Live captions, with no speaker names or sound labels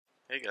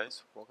Hey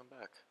guys, welcome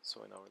back.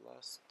 So in our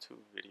last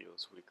two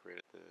videos we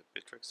created the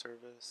Bittrex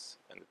service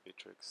and the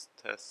Bittrex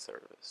test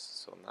service.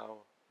 So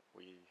now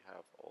we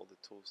have all the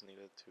tools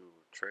needed to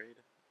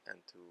trade and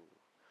to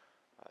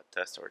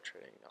test our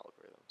trading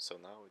algorithm. So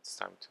now it's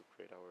time to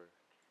create our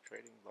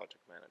trading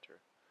logic manager.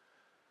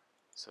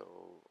 So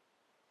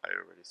I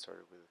already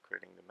started with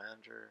creating the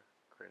manager,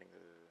 creating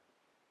the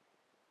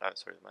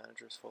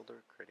managers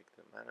folder, creating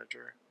the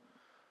manager,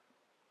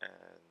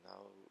 and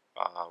now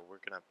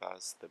we're gonna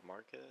pass the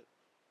market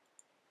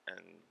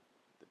and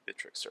the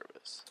Bittrex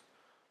service.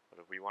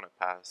 But if we want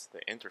to pass the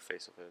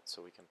interface of it,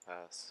 so we can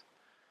pass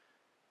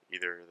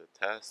either the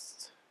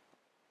test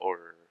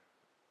or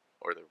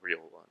the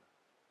real one.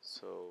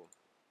 So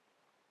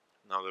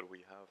now that we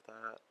have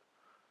that,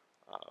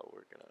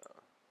 we're gonna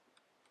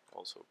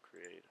also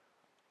create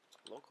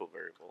a local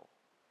variable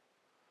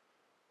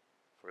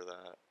for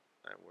that,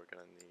 and we're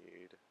gonna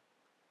need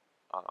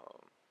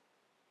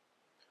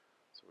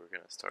so we're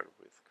gonna start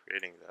with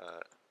creating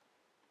that.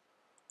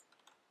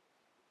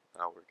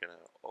 Now we're gonna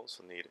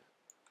also need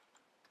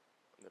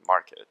the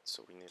market,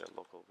 so we need a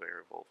local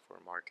variable for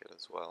market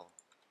as well.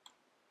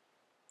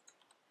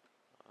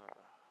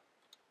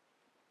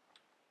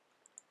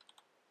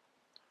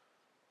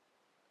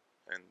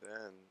 And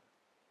then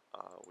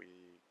we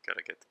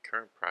gotta get the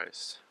current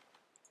price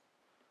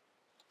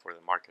for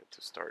the market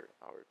to start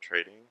our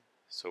trading.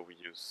 So we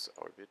use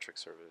our Bittrex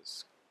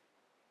service,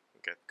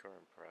 get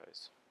current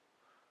price.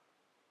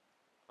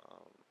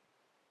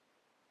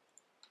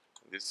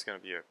 This is going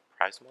to be a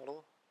price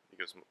model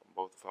because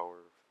both of our,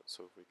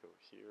 so if we go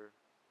here,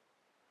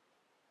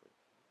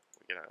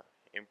 we're going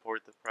to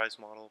import the price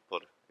model,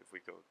 but if we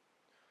go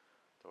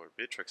to our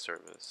Bittrex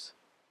service,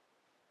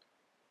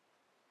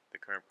 the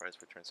current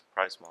price returns a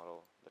price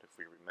model that, if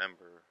we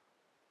remember,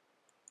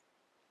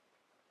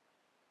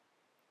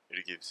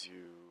 it gives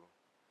you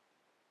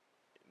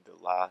the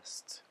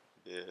last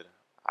bid,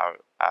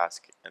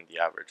 ask, and the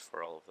average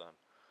for all of them.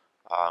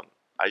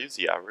 I use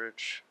the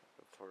average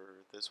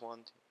for this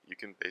one. You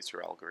can base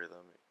your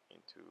algorithm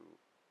into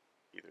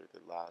either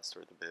the last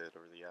or the bid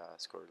or the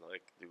ask, or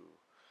like do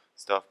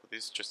stuff, but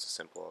this is just a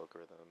simple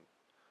algorithm,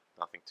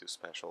 nothing too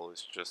special.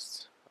 It's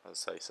just,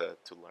 as I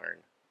said, to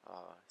learn.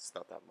 It's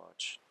not that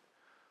much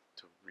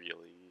to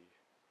really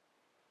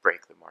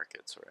break the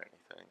markets or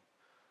anything.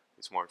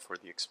 It's more for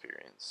the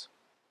experience.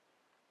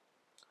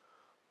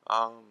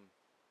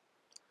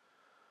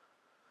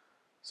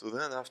 So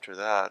then after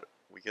that,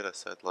 we gotta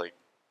set like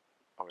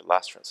our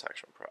last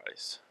transaction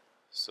price.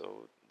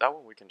 So that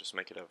one we can just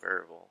make it a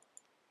variable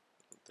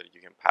that you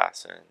can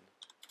pass in.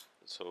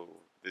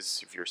 So this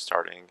is if you're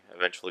starting.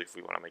 Eventually, if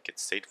we want to make it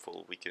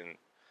stateful, we can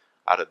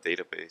add a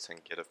database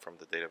and get it from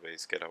the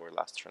database, get our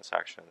last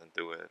transaction and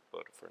do it.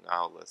 But for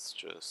now, let's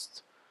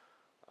just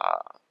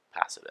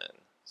pass it in.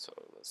 So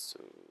let's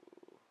do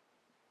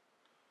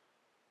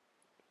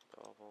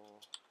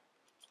double.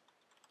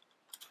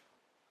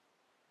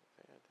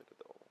 I think I did a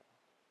double.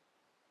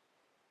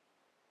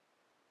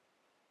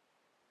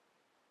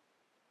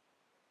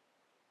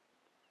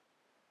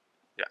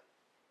 Yeah.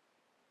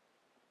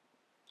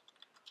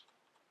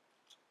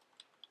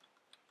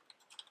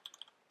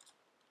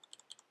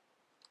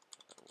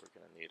 And we're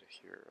gonna need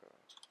here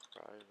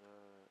private.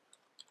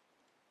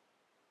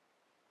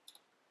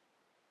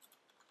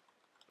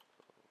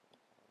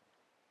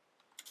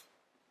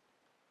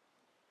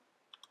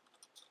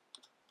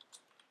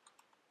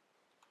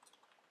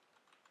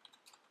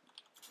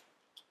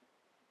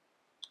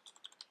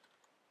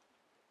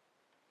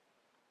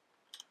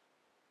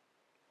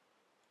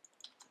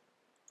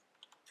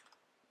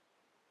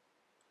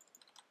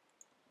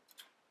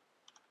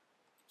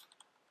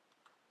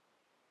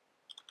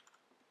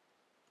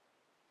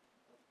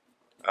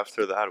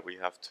 After that, we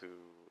have to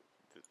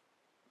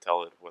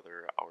tell it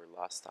whether our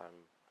last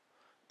time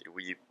did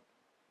we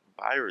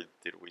buy or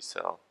did we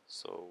sell.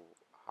 So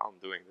how I'm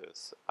doing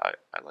this, I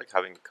like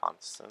having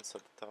constants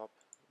at the top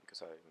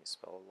because I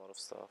misspell a lot of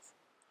stuff,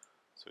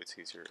 so it's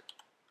easier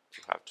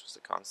to have just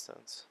the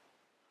constants.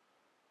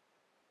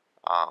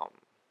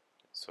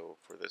 So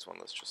for this one,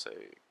 let's just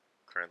say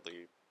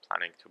currently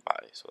planning to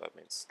buy, so that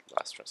means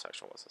last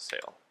transaction was a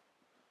sale.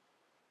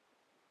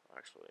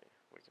 Actually,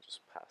 we can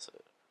just pass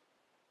it.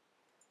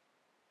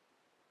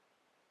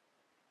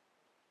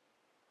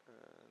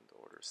 And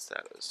order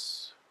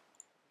status,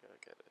 gotta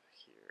get it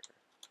here.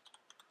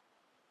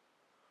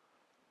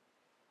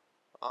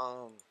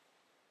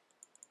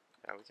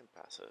 Yeah, we can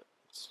pass it.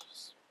 It's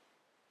just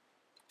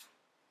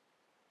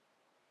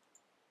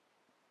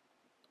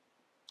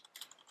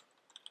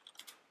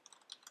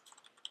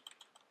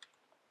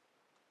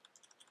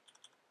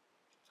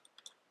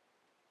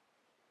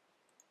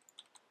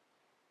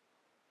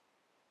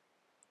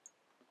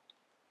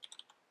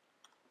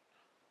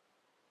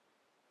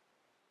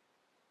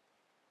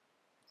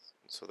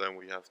so then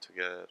we have to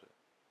get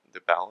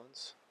the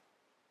balance.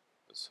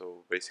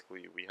 So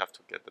basically we have to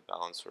get the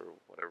balance or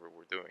whatever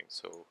we're doing.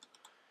 So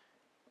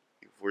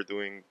if we're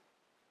doing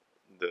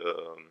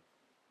the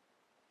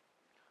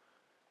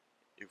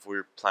if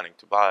we're planning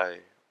to buy,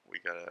 we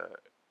gotta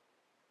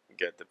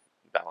get the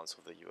balance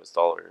of the US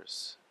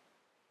dollars.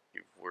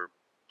 If we're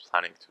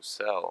planning to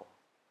sell,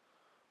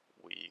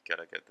 we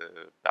gotta get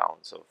the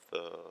balance of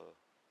the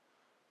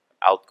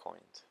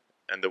altcoin.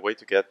 And the way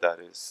to get that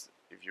is,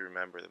 if you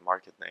remember, the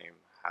market name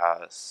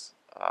has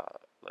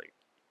like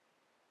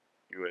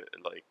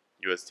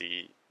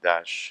USD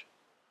dash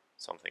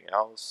something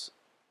else,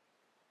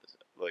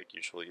 like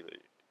usually,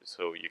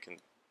 so you can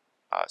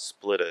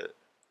split it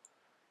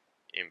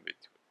in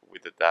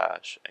with the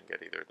dash and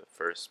get either the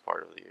first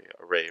part of the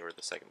array or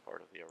the second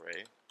part of the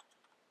array.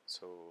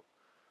 So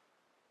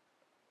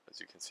as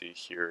you can see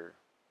here,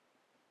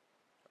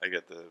 I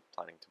get the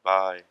planning to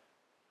buy,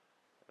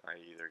 and I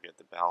either get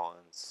the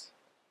balance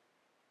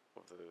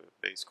of the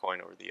base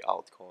coin or the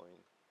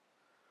altcoin,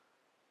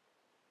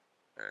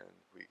 and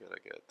we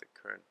gotta get the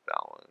current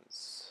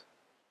balance,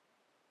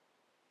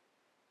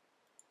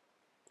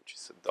 which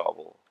is a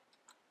double.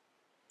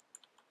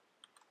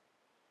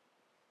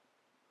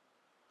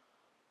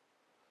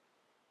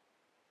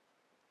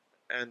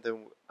 And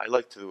then I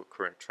like to do a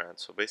current trend,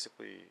 so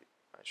basically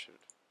I should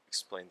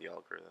explain the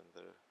algorithm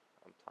that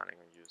I'm planning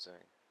on using.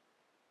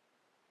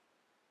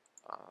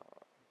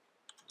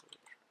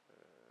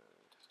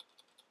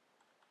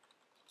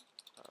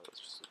 Let's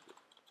just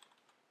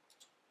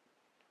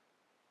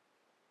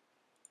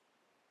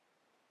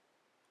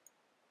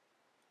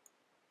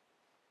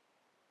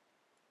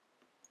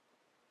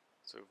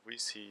So if we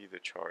see the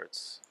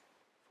charts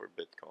for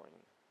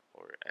Bitcoin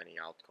or any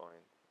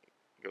altcoin,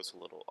 it goes a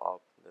little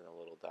up, then a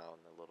little down,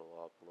 a little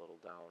up, a little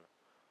down,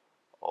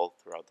 all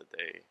throughout the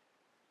day.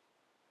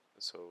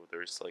 So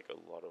there's like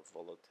a lot of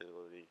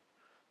volatility.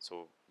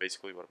 So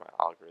basically what my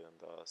algorithm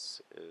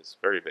does is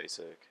very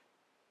basic.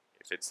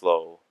 If it's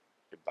low,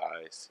 it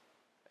buys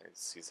and it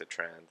sees a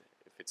trend.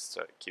 If it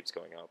keeps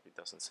going up, it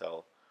doesn't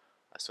sell.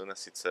 As soon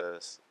as it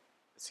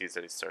sees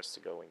that it starts to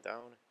going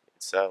down,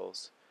 it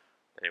sells.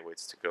 Then it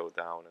waits to go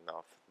down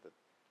enough that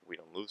we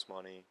don't lose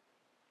money,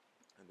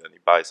 and then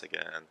it buys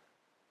again,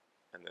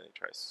 and then it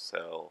tries to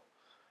sell,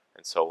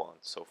 and so on.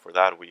 So for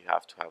that, we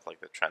have to have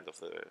like the trend of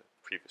the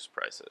previous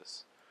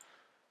prices.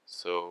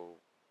 So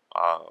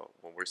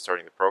when we're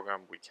starting the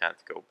program, we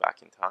can't go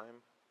back in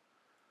time.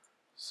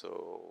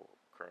 So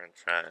current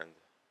trend,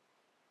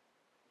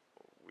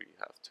 we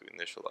have to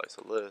initialize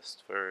a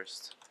list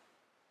first.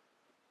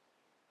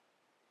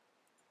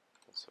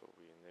 So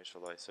we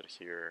initialize it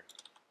here,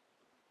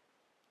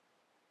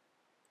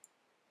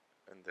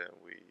 and then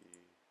we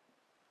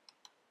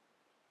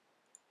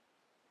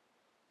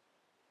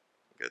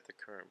get the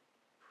current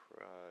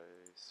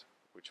price,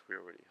 which we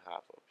already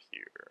have up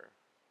here.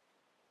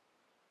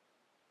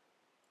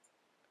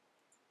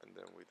 And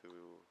then we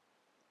do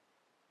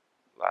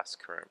last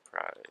current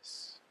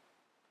price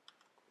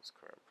equals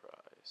current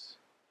price.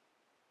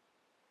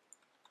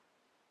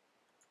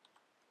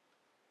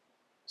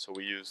 So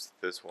we use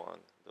this one,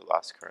 the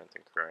last current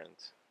and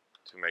current,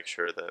 to make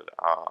sure that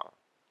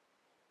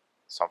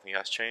something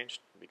has changed,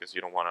 because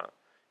you don't want to,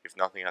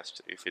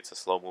 if it's a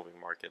slow moving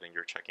market and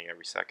you're checking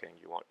every second,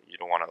 you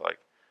don't want to like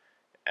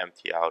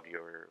empty out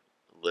your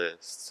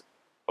lists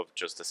of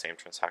just the same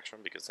transaction,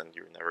 because then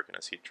you're never going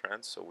to see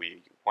trends. So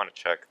we want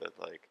to check that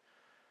like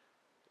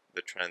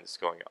the trend is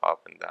going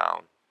up and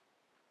down,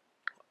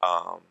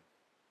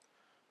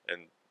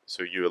 and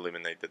so you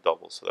eliminate the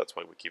double. So that's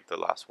why we keep the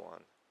last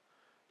one.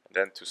 And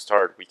then to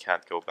start, we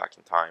can't go back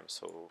in time,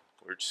 so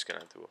we're just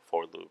gonna do a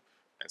for loop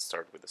and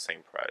start with the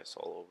same price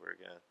all over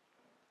again.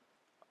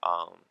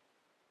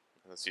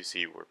 As you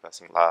see, we're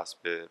passing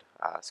last, bid,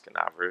 ask, and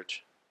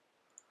average.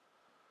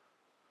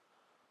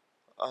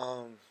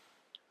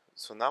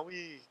 So now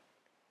we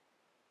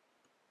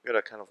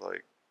gotta kind of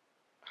like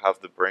have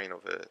the brain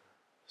of it.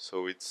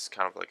 So it's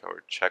kind of like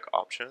our check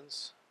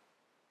options.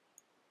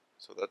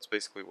 So that's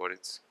basically what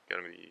it's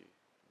gonna be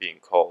being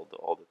called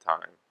all the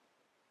time.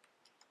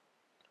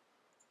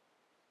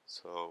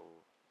 So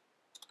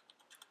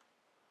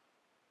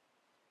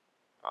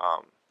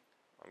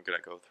I'm gonna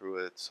go through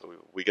it.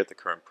 So we get the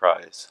current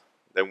price.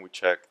 Then we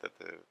check that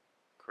the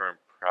current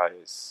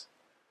price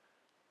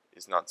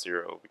is not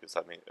 0, because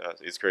that means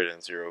it's greater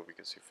than 0,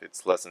 because if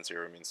it's less than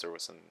 0, it means there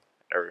was an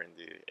error in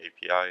the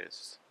API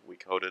as we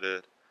coded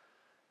it.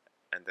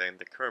 And then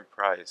the current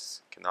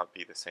price cannot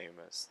be the same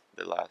as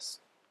the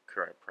last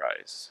current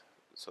price.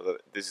 So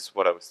this is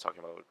what I was talking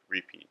about,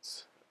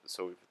 repeats.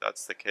 So if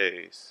that's the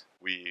case,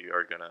 we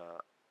are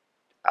gonna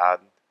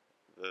add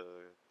the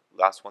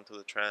last one to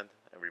the trend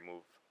and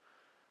remove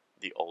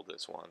the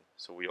oldest one.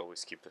 So we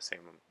always keep the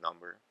same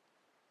number.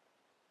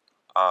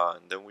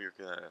 And then we're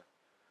gonna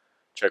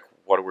check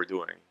what we're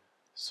doing.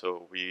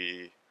 So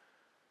if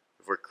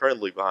we're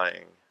currently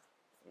buying,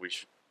 we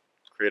should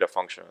create a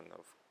function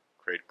of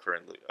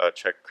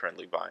check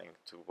currently buying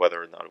to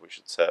whether or not we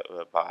should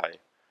buy.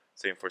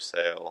 Same for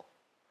sale,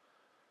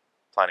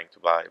 planning to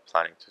buy,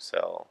 planning to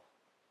sell.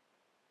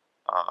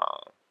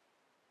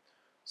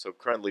 So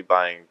currently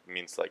buying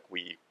means like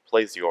we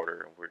place the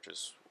order and we're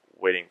just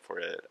waiting for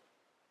it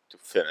to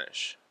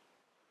finish.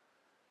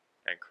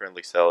 And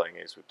currently selling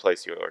is we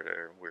place the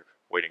order and we're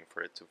waiting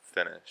for it to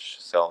finish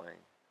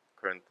selling.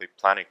 currently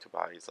planning to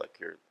buy is like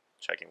you're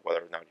checking whether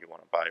or not you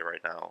want to buy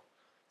right now.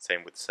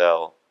 Same with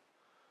sell.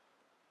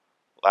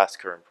 Last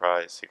current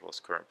price equals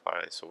current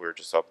price, so we're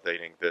just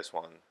updating this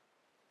one.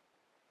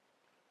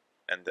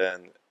 And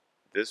then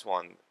this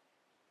one,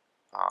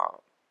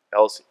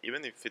 else,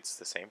 even if it's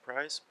the same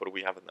price, but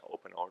we have an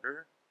open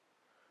order,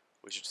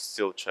 we should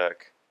still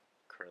check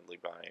currently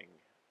buying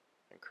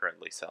and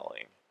currently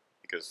selling,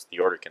 because the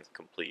order can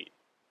complete.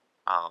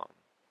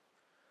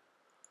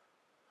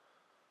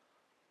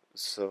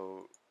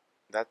 So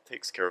that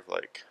takes care of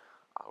like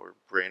our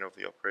brain of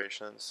the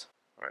operations.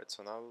 Alright,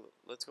 so now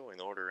let's go in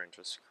order and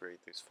just create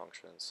these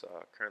functions.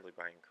 Currently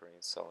buying,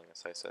 currently selling,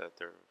 as I said,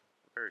 they're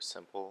very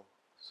simple.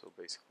 So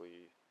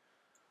basically,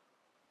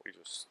 we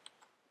just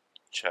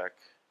check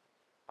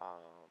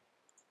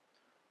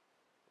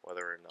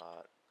whether or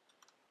not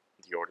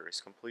the order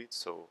is complete.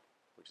 So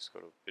we just go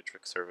to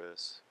Bittrex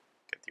service,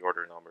 get the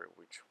order number,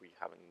 which we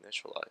haven't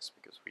initialized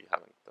because we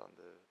haven't done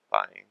the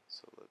buying.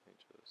 So let me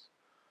just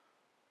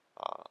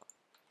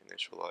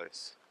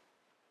initialize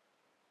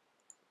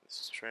the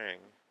string.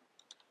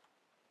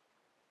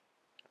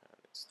 And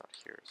it's not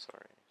here,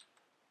 sorry.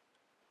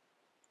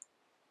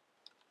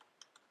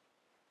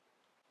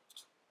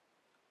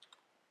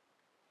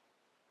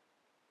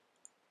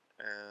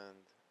 And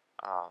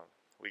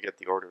we get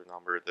the order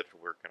number that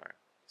we're gonna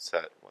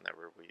set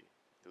whenever we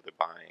do the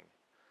buying.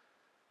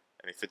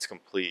 And if it's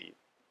complete,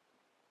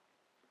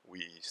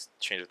 we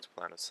change it to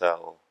plan to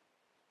sell.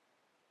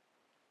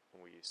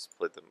 We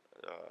split the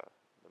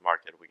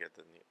market, we get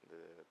the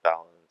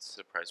balance,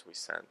 the price we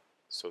sent.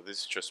 So this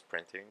is just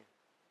printing.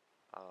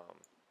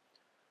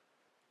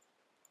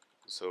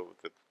 So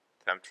the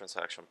temp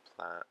transaction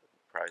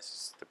price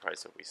is the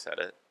price that we set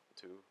it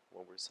to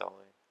when we're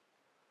selling.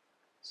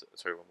 So,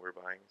 sorry, when we're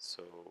buying.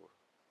 So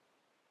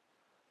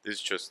this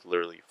is just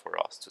literally for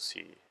us to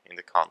see in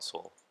the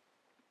console.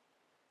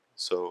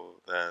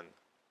 So then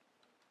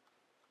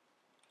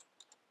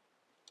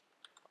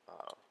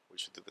we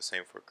should do the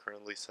same for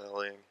currently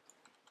selling,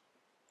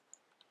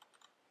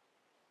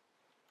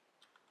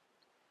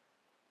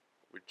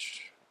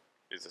 which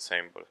is the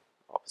same but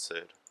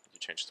opposite. You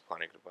change the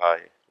planning to buy,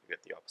 you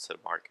get the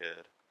opposite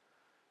market,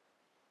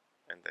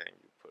 and then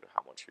you put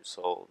how much you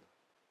sold.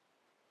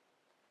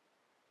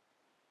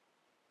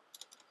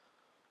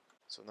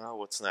 So now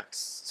what's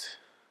next?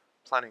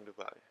 Planning to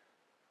buy.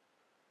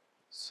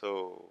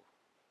 So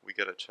we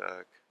gotta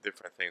check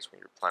different things when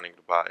you're planning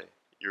to buy.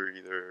 You're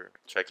either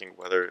checking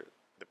whether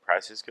the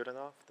price is good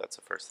enough. That's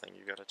the first thing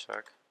you gotta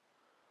check.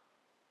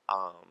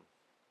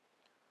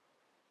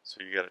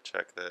 So you gotta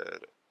check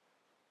that.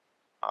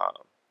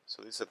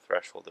 So this is a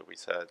threshold that we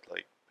set,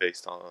 like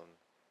based on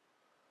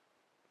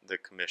the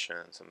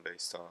commissions and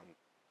based on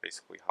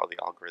basically how the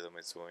algorithm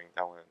is doing.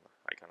 That one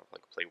I kind of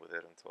like play with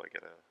it until I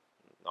get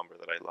a number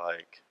that I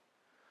like.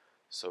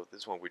 So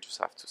this one we just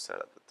have to set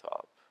at the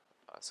top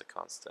as a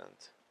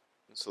constant.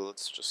 And so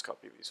let's just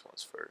copy these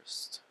ones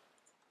first.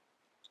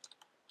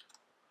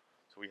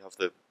 So we have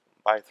the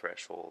buy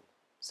threshold,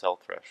 sell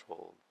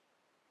threshold.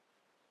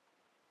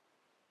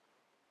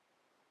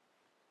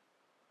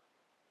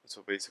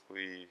 So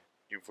basically,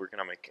 if we're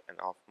gonna make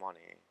enough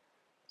money,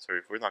 sorry,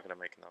 if we're not gonna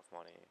make enough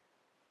money,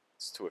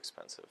 it's too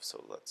expensive,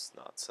 so let's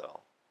not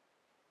sell.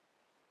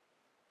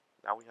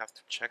 Now we have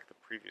to check the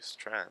previous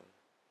trend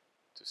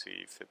to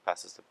see if it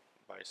passes the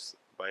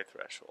buy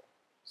threshold.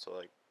 So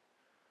like,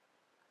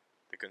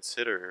 the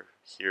consider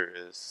here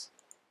is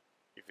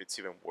if it's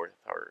even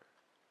worth our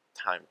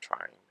time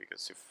trying,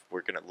 because if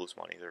we're gonna lose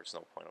money, there's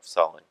no point of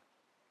selling.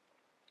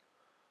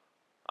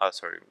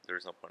 Sorry,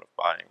 there's no point of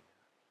buying.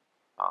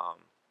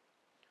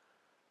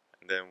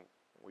 And then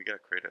we gotta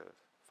create a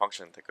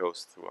function that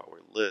goes through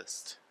our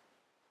list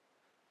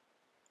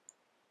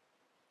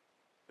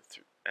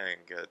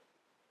and get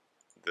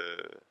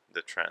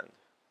the trend.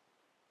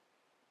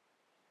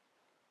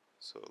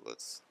 So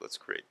let's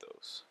create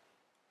those.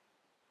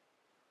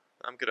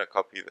 I'm gonna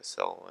copy the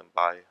sell and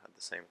buy at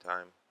the same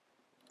time.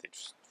 They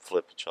just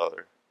flip each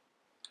other.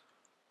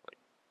 Like,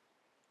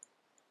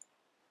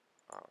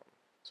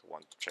 so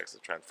one checks the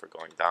trend for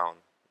going down,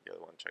 the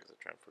other one checks the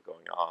trend for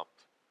going up.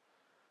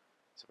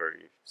 It's a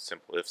very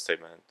simple if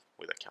statement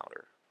with a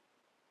counter.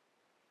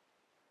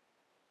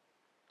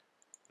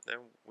 Then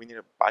we need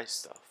to buy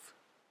stuff.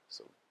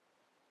 So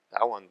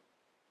that one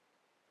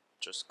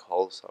just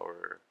calls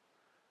our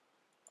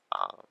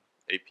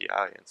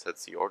API and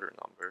sets the order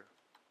number.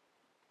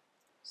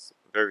 It's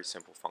very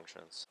simple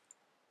functions.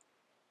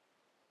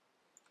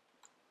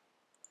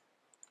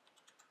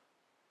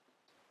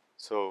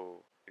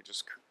 So it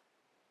just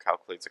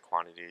calculates the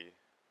quantity.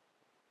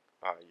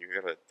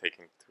 You gotta take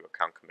into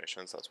account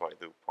commissions, that's why I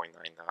do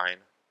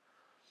 0.99.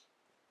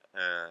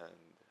 And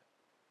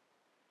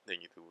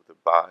then you do the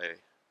buy,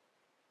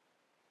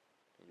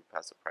 and you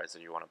pass the price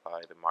that you want to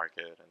buy, the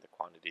market, and the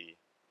quantity.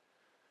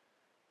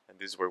 And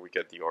this is where we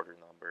get the order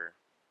number.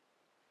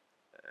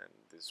 And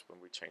this is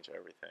when we change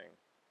everything.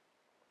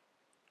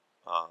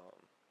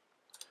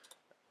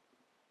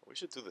 We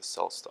should do the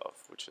sell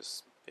stuff, which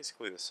is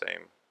basically the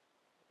same.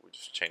 We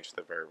just change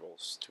the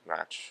variables to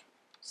match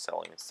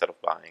selling instead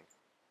of buying.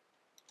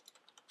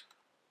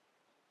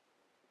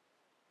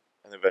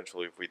 And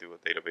eventually, if we do a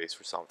database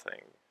for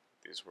something,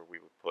 this is where we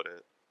would put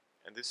it.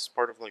 And this is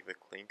part of like the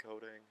clean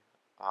coding.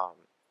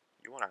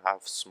 You want to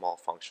have small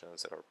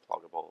functions that are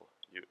pluggable.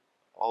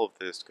 All of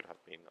this could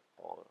have been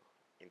all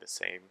in the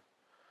same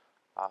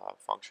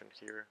function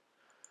here,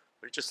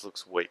 but it just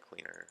looks way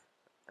cleaner.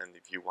 And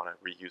if you want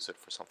to reuse it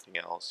for something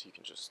else, you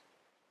can just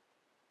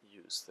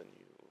use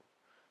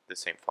the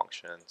same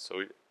function.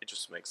 So it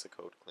just makes the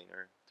code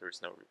cleaner.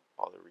 There's no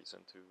other reason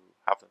to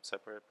have them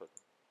separate, but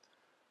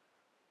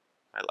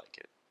I like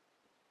it.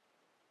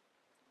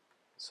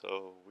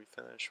 So we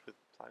finished with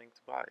planning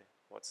to buy.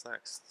 What's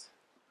next?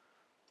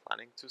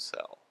 Planning to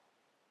sell.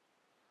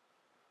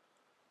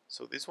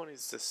 So this one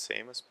is the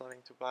same as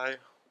planning to buy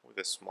with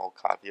a small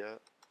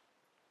caveat.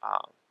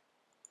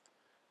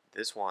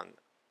 This one,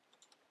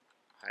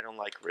 I don't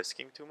like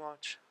risking too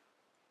much.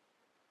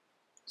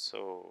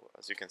 So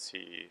as you can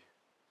see,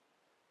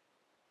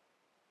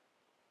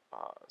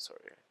 sorry,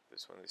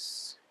 this one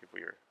is if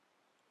we're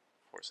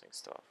forcing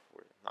stuff,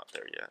 we're not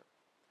there yet.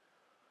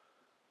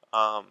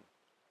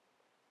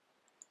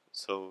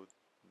 So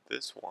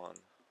this one,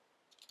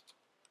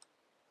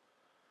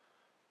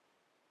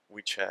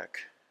 we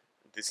check,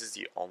 this is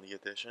the only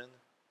addition.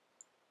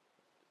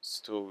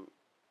 So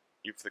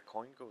if the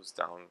coin goes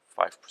down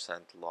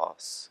 5%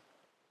 loss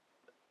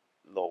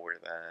lower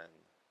than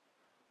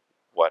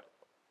what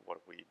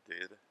we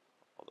did,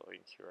 although in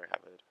here I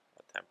have it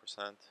at 10%,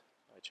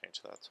 I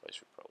changed that, so I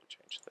should probably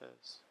change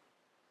this.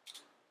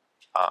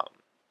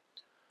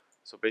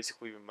 So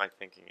basically my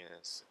thinking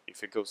is,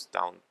 if it goes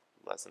down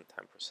less than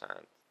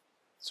 10%,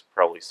 it's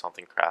probably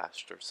something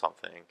crashed or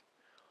something.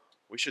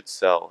 We should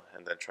sell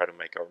and then try to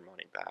make our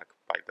money back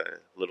by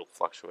the little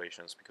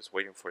fluctuations, because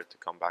waiting for it to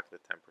come back to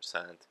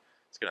 10%,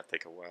 it's going to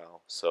take a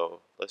while.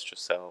 So let's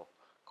just sell,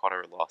 cut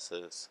our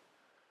losses,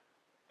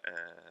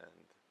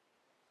 and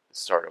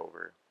start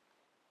over.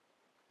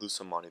 Lose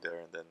some money there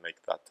and then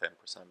make that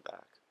 10%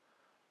 back.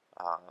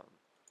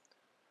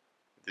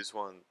 This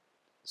one,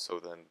 so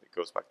then it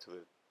goes back to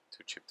the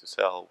too cheap to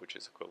sell, which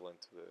is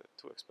equivalent to the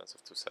too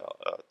expensive to sell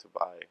to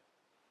buy.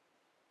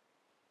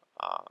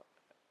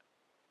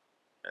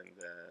 And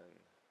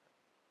then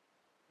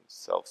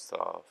sell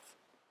stuff.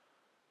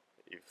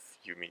 If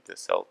you meet the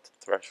sell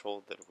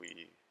threshold that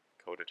we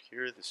coded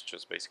here, this is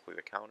just basically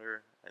the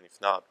counter, and if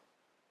not,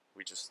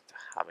 we just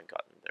haven't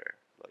gotten there.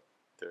 Like,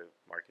 the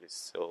market is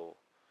still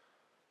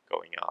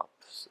going up,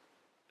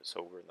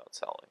 so we're not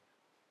selling.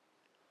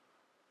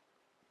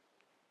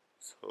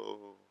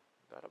 So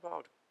that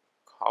about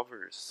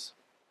covers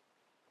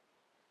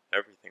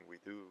everything we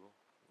do.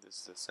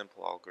 This is a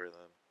simple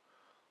algorithm.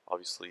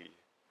 Obviously,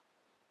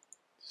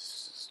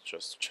 this is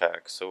just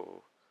check,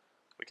 so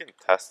we can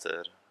test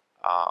it.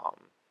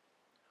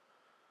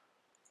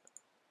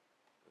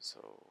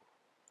 So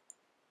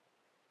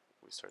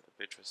we start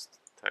the Bitrix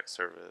text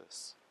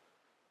service.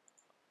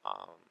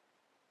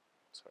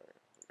 Sorry,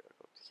 we gotta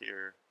go to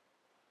here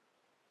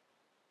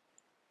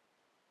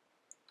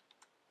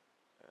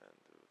and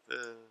do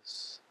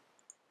this.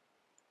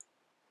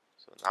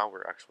 So now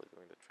we're actually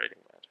doing the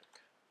trading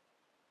magic.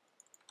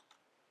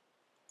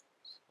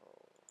 So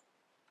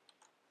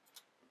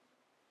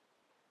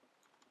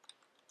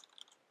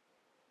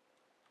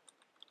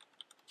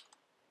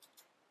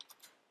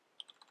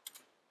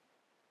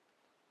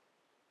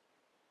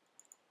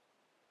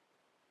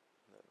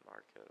then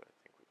market, I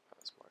think we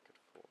pass market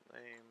full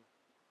name.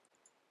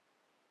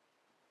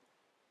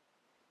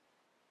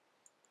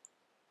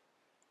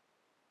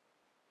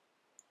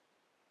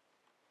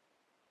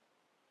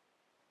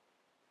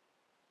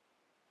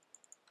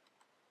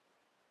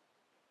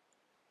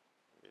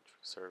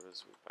 Bitrix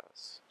service, we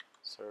pass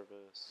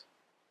service.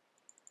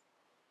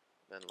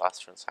 Then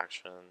last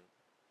transaction,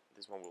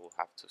 this one we'll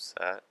have to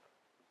set.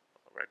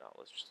 Right now,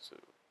 let's just do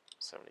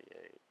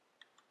 78.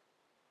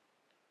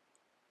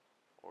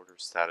 Order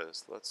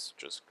status, let's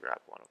just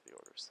grab one of the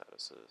order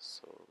statuses.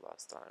 So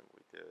last time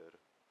we did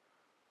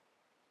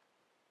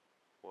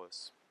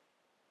was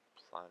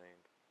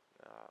planning,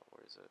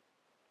 where is it?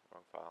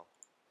 Wrong file.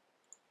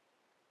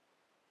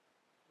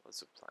 Let's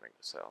do planning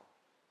to sell.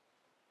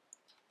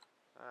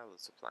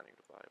 Let's do planning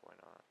to buy, why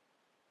not?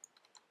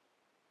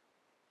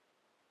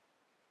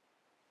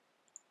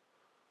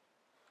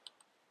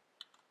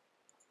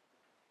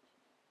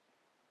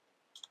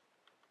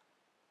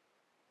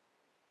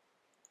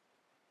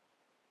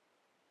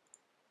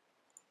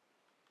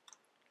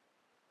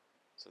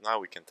 So now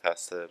we can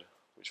test it,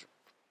 which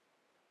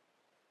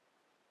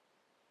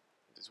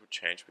this would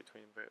change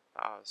between,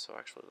 so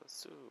actually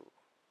let's do,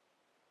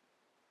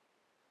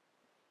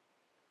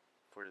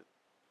 for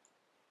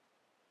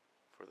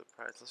the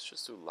price, let's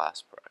just do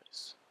last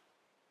price.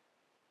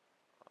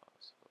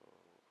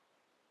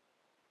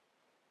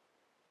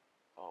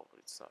 Oh, but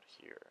it's not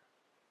here.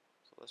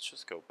 So let's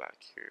just go back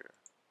here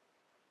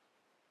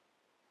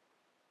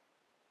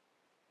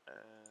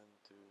and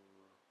do,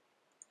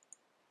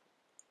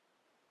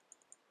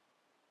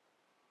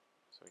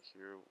 so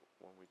here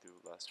when we do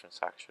last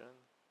transaction,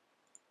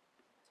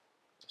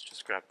 let's let's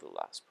just grab the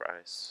last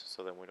price,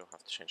 so then we don't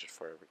have to change it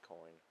for every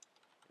coin.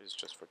 It's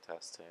just for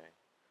testing.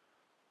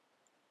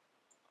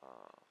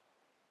 Oh,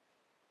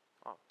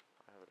 I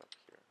have it up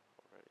here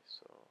already,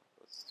 so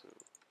let's do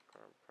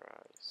current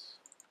price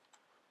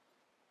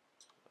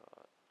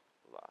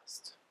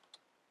last.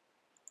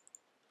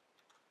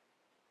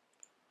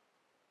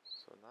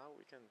 So now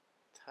we can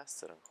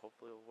test it and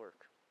hopefully it'll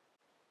work.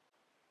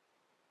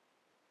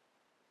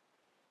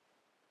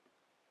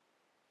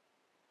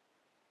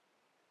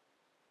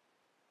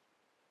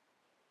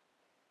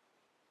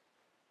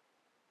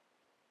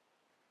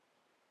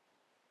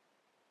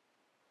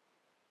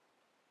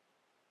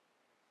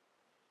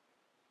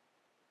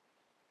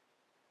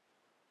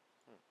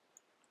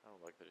 I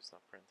don't like that it's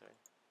not printing.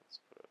 Let's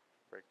put a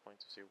breakpoint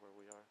to see where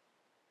we are.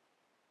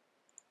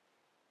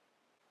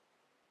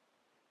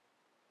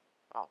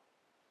 Oh.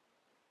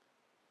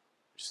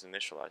 We just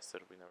initialized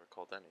it, we never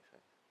called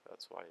anything.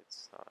 That's why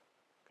it's not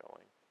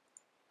going.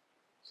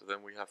 So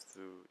then we have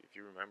to, if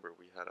you remember,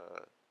 we had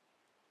a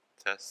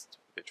test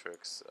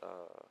Bittrex,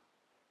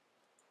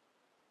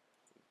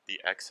 the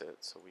exit,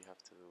 so we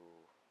have to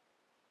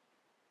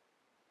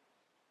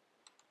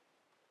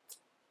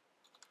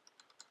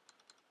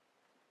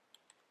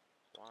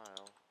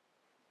while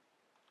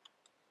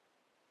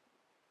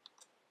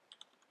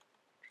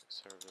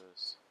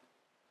service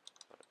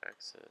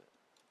exit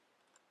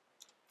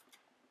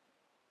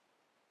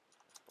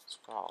was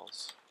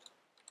false.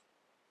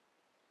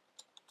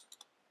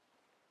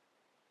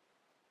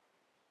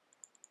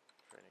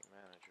 Training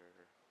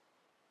manager.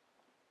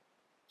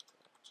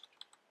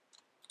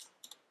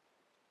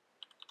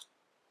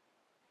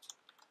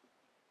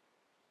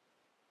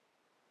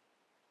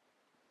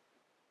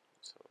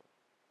 So,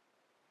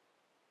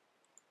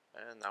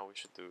 and now we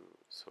should do,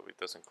 so it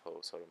doesn't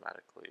close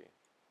automatically.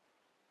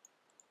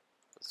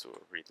 Let's do a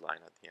read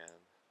line at the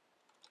end.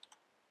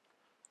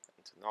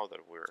 And to know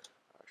that we're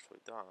actually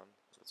done,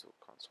 let's do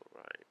console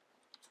write.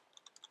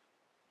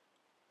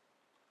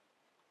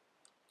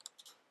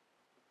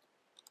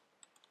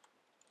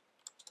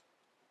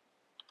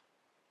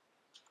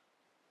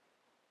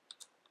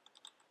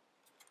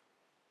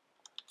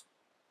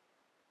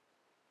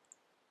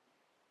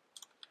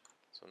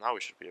 So now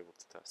we should be able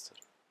to test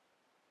it.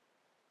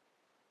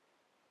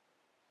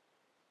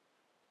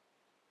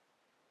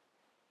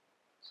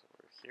 So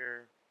we're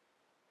here.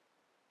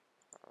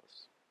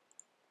 Let's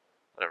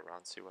let it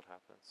run, see what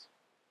happens.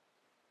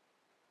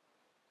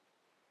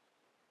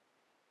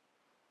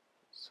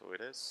 So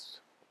it is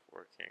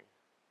working.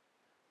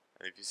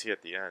 And if you see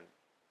at the end,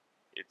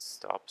 it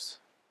stops.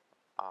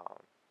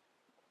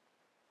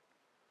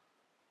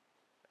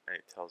 And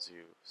it tells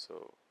you,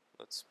 so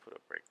let's put a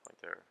breakpoint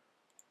there.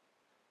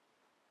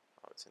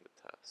 Oh, it's in the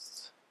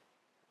tests.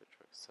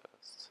 Bittrex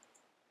test.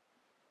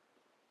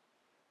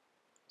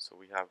 So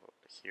we have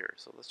here,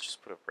 so let's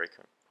just put a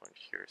breakpoint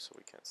here so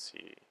we can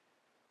see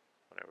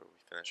whenever we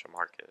finish a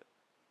market.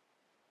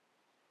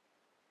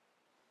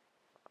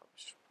 We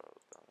should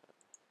probably have done it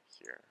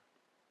here.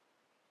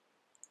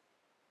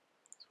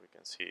 So we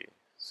can see.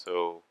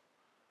 So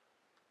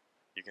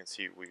you can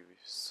see we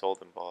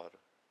sold and bought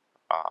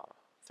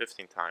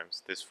 15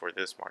 times this for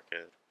this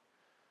market.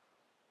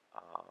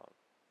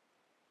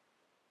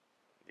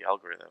 The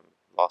algorithm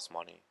lost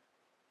money,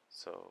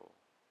 so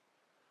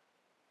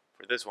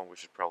for this one we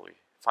should probably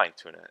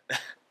fine-tune it.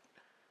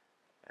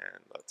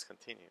 And let's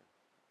continue.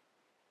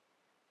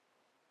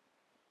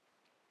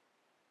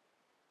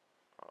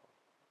 Oh,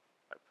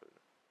 I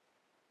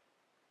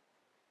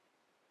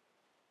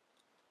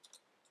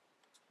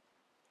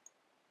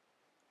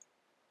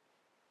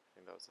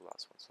think that was the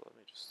last one, so let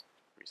me just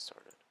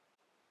restart it.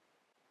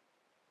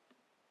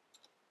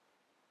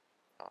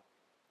 Oh,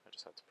 I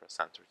just have to press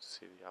enter to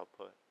see the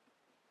output.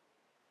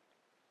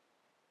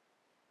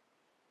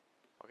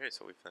 Okay,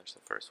 so we finished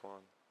the first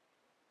one.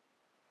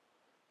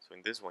 So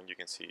in this one you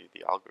can see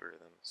the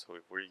algorithm. So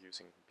if we're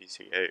using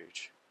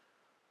BCH,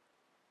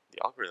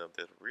 the algorithm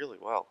did really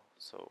well.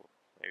 So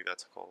maybe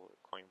that's a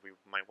coin we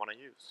might want to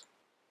use.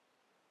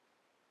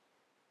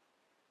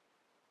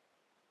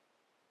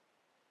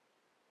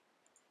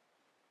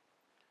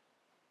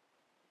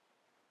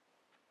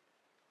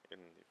 And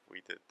if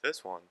we did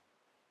this one,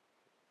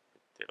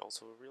 it did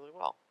also really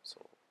well.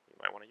 So we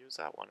might want to use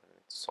that one, and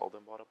it sold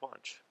and bought a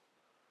bunch.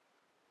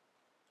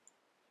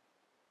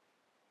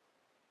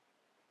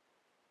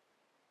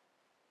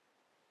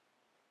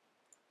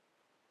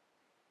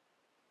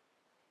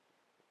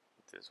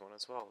 This one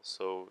as well.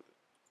 So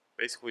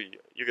basically,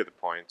 you get the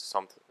point.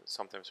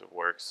 Sometimes it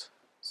works.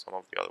 Some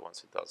of the other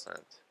ones it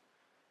doesn't.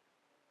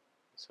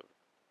 So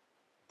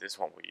this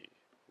one we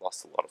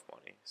lost a lot of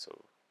money.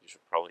 So you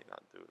should probably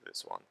not do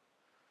this one.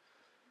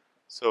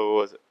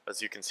 So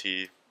as you can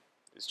see,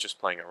 it's just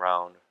playing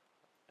around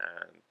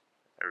and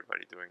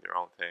everybody doing their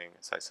own thing.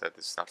 As I said,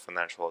 this is not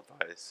financial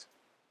advice.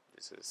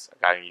 This is a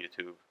guy on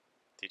YouTube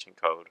teaching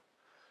code.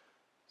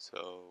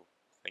 So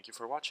thank you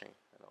for watching,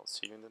 and I'll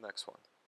see you in the next one.